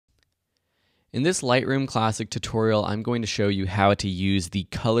In this Lightroom Classic tutorial, I'm going to show you how to use the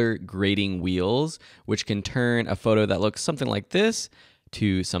color grading wheels, which can turn a photo that looks something like this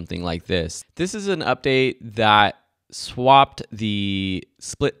to something like this. This is an update that swapped the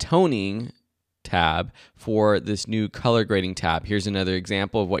split toning tab for this new color grading tab. Here's another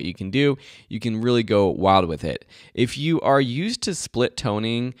example of what you can do. You can really go wild with it. If you are used to split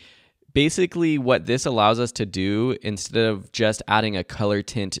toning, basically what this allows us to do, instead of just adding a color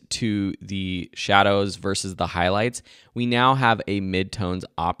tint to the shadows versus the highlights, we now have a midtones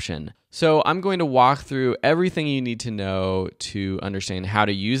option. So I'm going to walk through everything you need to know to understand how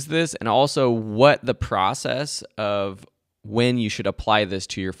to use this, and also what the process of when you should apply this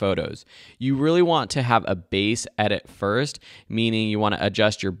to your photos. You really want to have a base edit first, meaning you want to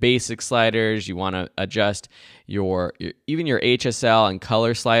adjust your basic sliders, you want to adjust even your HSL and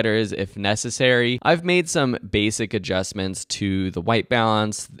color sliders if necessary. I've made some basic adjustments to the white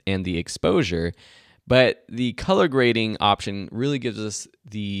balance and the exposure, but the color grading option really gives us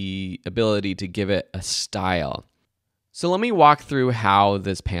the ability to give it a style. So let me walk through how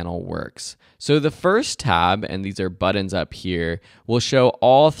this panel works. So the first tab, and these are buttons up here, will show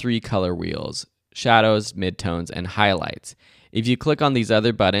all three color wheels: shadows, midtones, and highlights. If you click on these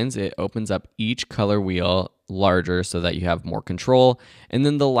other buttons, it opens up each color wheel larger so that you have more control. And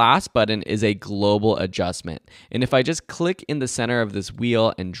then the last button is a global adjustment. And if I just click in the center of this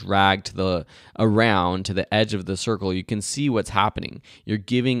wheel and drag around to the edge of the circle, you can see what's happening. You're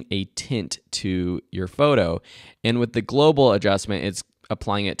giving a tint to your photo. And with the global adjustment, it's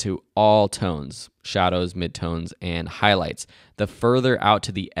applying it to all tones: shadows, midtones, and highlights. The further out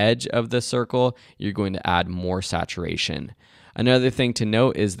to the edge of the circle, you're going to add more saturation. Another thing to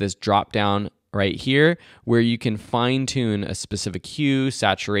note is this drop down right here, where you can fine tune a specific hue,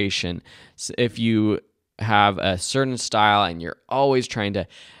 saturation. So if you have a certain style and you're always trying to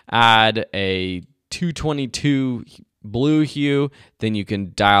add a 222 blue hue, then you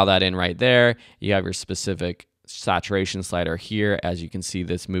can dial that in right there. You have your specific saturation slider here, as you can see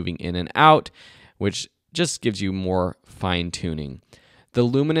this moving in and out, which just gives you more fine tuning. The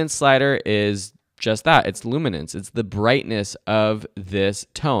luminance slider is just that. It's luminance. It's the brightness of this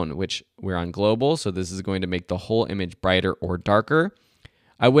tone, which we're on global, so this is going to make the whole image brighter or darker.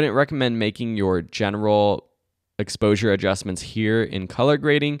 I wouldn't recommend making your general exposure adjustments here in color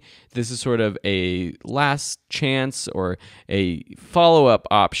grading. This is sort of a last chance or a follow-up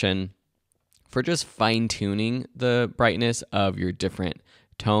option for just fine-tuning the brightness of your different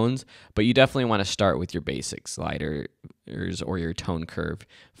tones, but you definitely want to start with your basic sliders or your tone curve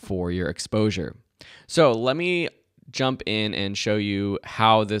for your exposure. So let me jump in and show you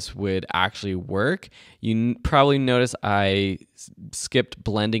how this would actually work. You probably notice I skipped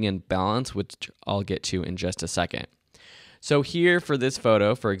blending and balance, which I'll get to in just a second. So here for this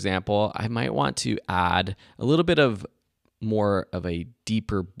photo, for example, I might want to add a little bit of more of a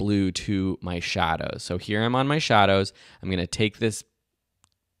deeper blue to my shadows. So here I'm on my shadows. I'm going to take this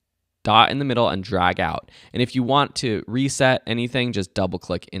dot in the middle and drag out. And if you want to reset anything, just double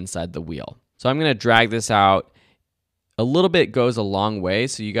click inside the wheel. So I'm going to drag this out. A little bit goes a long way,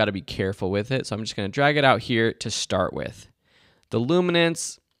 so you got to be careful with it. So I'm just going to drag it out here to start with. The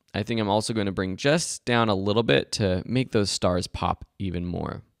luminance, I think I'm also going to bring just down a little bit to make those stars pop even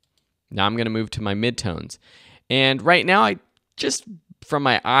more. Now I'm going to move to my midtones. And right now, from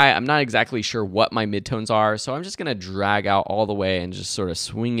my eye, I'm not exactly sure what my midtones are, so I'm just going to drag out all the way and just sort of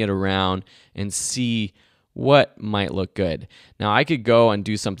swing it around and see what might look good. Now, I could go and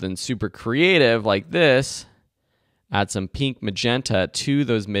do something super creative like this, add some pink magenta to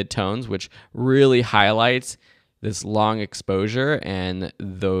those midtones, which really highlights this long exposure and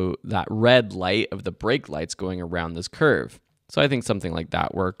that red light of the brake lights going around this curve. So I think something like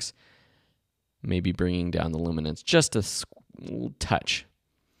that works. Maybe bringing down the luminance just a touch.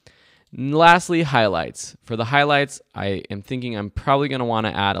 And lastly, highlights. For the highlights, I am thinking I'm probably going to want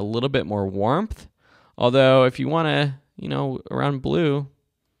to add a little bit more warmth. Although if you want to, around blue,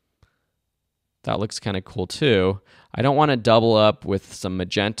 that looks kind of cool too. I don't want to double up with some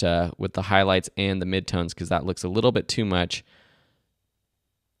magenta with the highlights and the midtones because that looks a little bit too much.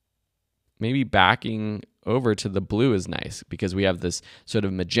 Maybe backing over to the blue is nice because we have this sort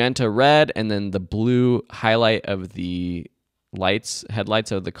of magenta red and then the blue highlight of the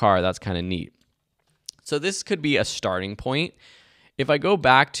headlights of the car. That's kind of neat. So this could be a starting point. If I go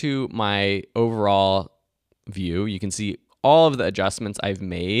back to my overall view, you can see all of the adjustments I've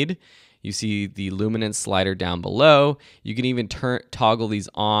made. You see the luminance slider down below. You can even toggle these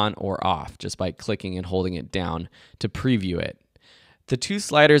on or off just by clicking and holding it down to preview it. The two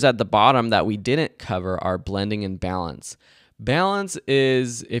sliders at the bottom that we didn't cover are blending and balance. Balance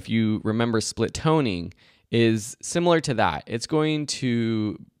is, if you remember split toning, is similar to that. It's going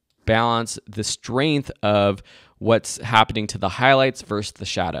to balance the strength of what's happening to the highlights versus the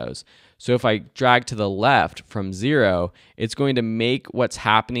shadows. So if I drag to the left from 0, it's going to make what's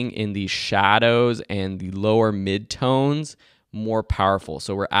happening in the shadows and the lower mid-tones more powerful.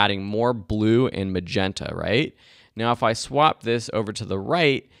 So we're adding more blue and magenta, right? Now if I swap this over to the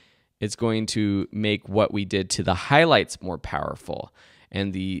right, it's going to make what we did to the highlights more powerful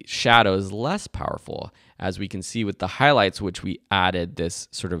and the shadows less powerful, as we can see with the highlights, which we added this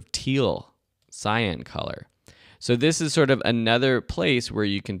sort of teal cyan color. So this is sort of another place where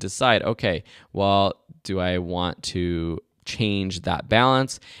you can decide, okay, well, do I want to change that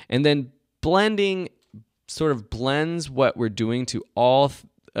balance? And then blending sort of blends what we're doing to all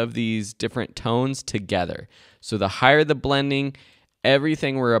of these different tones together. So the higher the blending,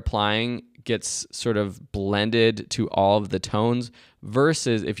 everything we're applying gets sort of blended to all of the tones,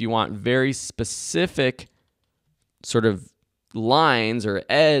 versus if you want very specific sort of lines or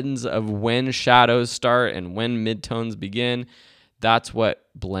ends of when shadows start and when midtones begin, that's what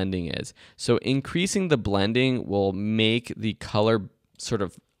blending is. So increasing the blending will make the color sort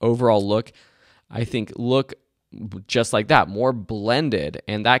of overall look, I think, look just like that, more blended,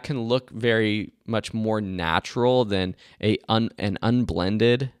 and that can look very much more natural than an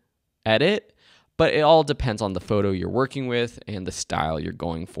unblended edit, but it all depends on the photo you're working with and the style you're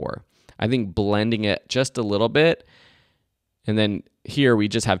going for. I think blending it just a little bit, and then here we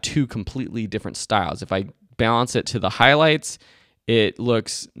just have two completely different styles. If I balance it to the highlights, it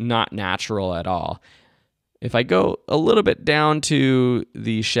looks not natural at all. If I go a little bit down to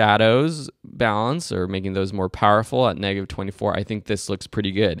the shadows balance, or making those more powerful at -24, I think this looks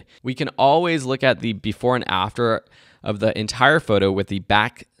pretty good. We can always look at the before and after of the entire photo with the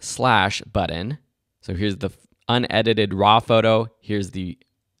backslash button. So here's the unedited raw photo, here's the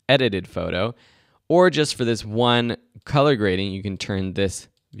edited photo, or just for this one color grading, you can turn this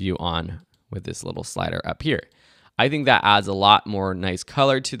view on with this little slider up here. I think that adds a lot more nice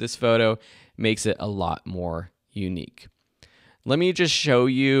color to this photo, makes it a lot more unique. Let me just show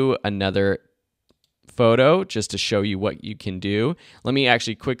you another photo just to show you what you can do. Let me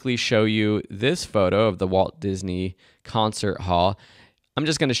actually quickly show you this photo of the Walt Disney Concert Hall. I'm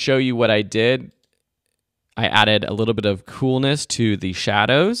just going to show you what I did. I added a little bit of coolness to the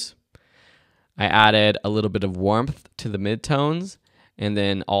shadows. I added a little bit of warmth to the midtones, and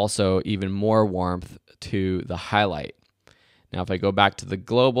then also even more warmth to the highlight. Now, if I go back to the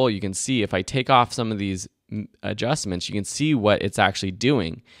global, you can see if I take off some of these adjustments, you can see what it's actually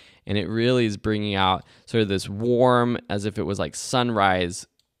doing. And it really is bringing out sort of this warm, as if it was like sunrise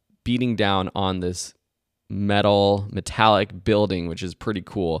beating down on this metallic building, which is pretty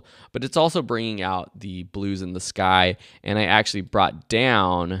cool. But it's also bringing out the blues in the sky. And I actually brought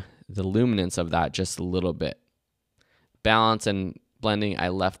down the luminance of that just a little bit. Balance and blending, I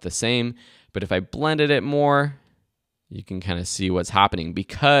left the same. But if I blended it more, you can kind of see what's happening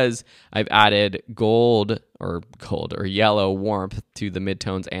because I've added gold or yellow warmth to the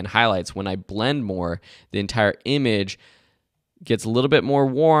midtones and highlights. When I blend more, the entire image gets a little bit more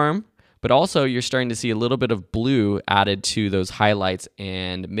warm, but also you're starting to see a little bit of blue added to those highlights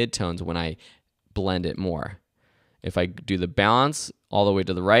and midtones when I blend it more. If I do the balance all the way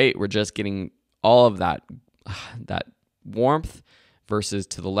to the right, we're just getting all of that warmth, versus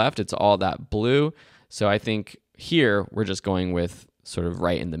to the left, it's all that blue. So I think here, we're just going with sort of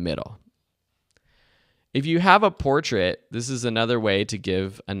right in the middle. If you have a portrait, this is another way to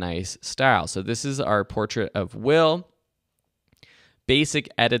give a nice style. So this is our portrait of Will. Basic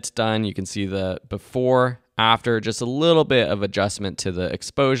edits done. You can see the before, after, just a little bit of adjustment to the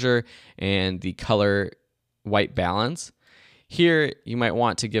exposure and the color white balance. Here, you might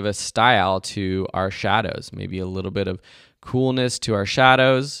want to give a style to our shadows, maybe a little bit of coolness to our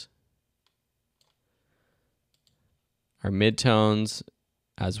shadows. Our midtones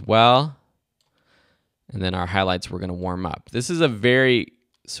as well. And then our highlights we're going to warm up. This is a very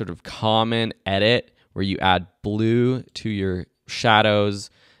sort of common edit where you add blue to your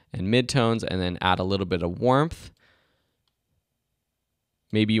shadows and midtones and then add a little bit of warmth.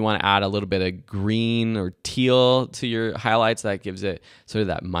 Maybe you want to add a little bit of green or teal to your highlights. That gives it sort of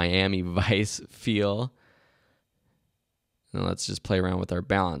that Miami Vice feel. Now let's just play around with our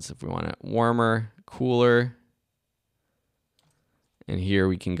balance. If we want it warmer, cooler, and here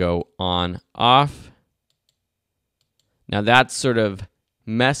we can go on, off. Now that's sort of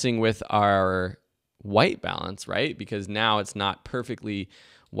messing with our white balance, right? Because now it's not perfectly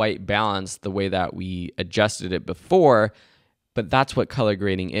white balanced the way that we adjusted it before. But that's what color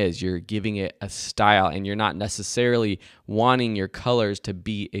grading is. You're giving it a style, and you're not necessarily wanting your colors to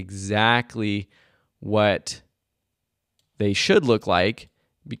be exactly what they should look like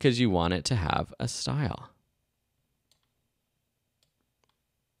because you want it to have a style.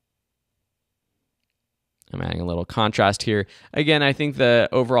 I'm adding a little contrast here. Again, I think the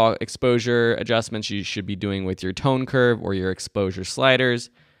overall exposure adjustments you should be doing with your tone curve or your exposure sliders.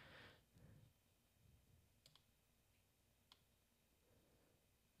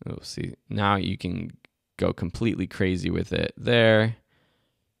 Oh, see, now you can go completely crazy with it there.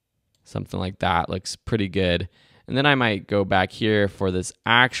 Something like that looks pretty good. And then I might go back here for this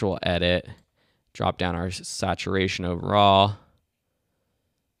actual edit, drop down our saturation overall.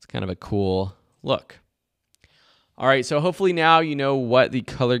 It's kind of a cool look. All right, so hopefully now you know what the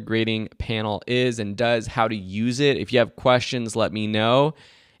color grading panel is and does, how to use it. If you have questions, let me know.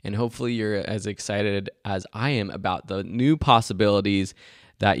 And hopefully you're as excited as I am about the new possibilities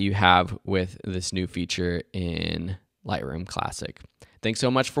that you have with this new feature in Lightroom Classic. Thanks so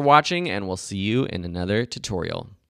much for watching, and we'll see you in another tutorial.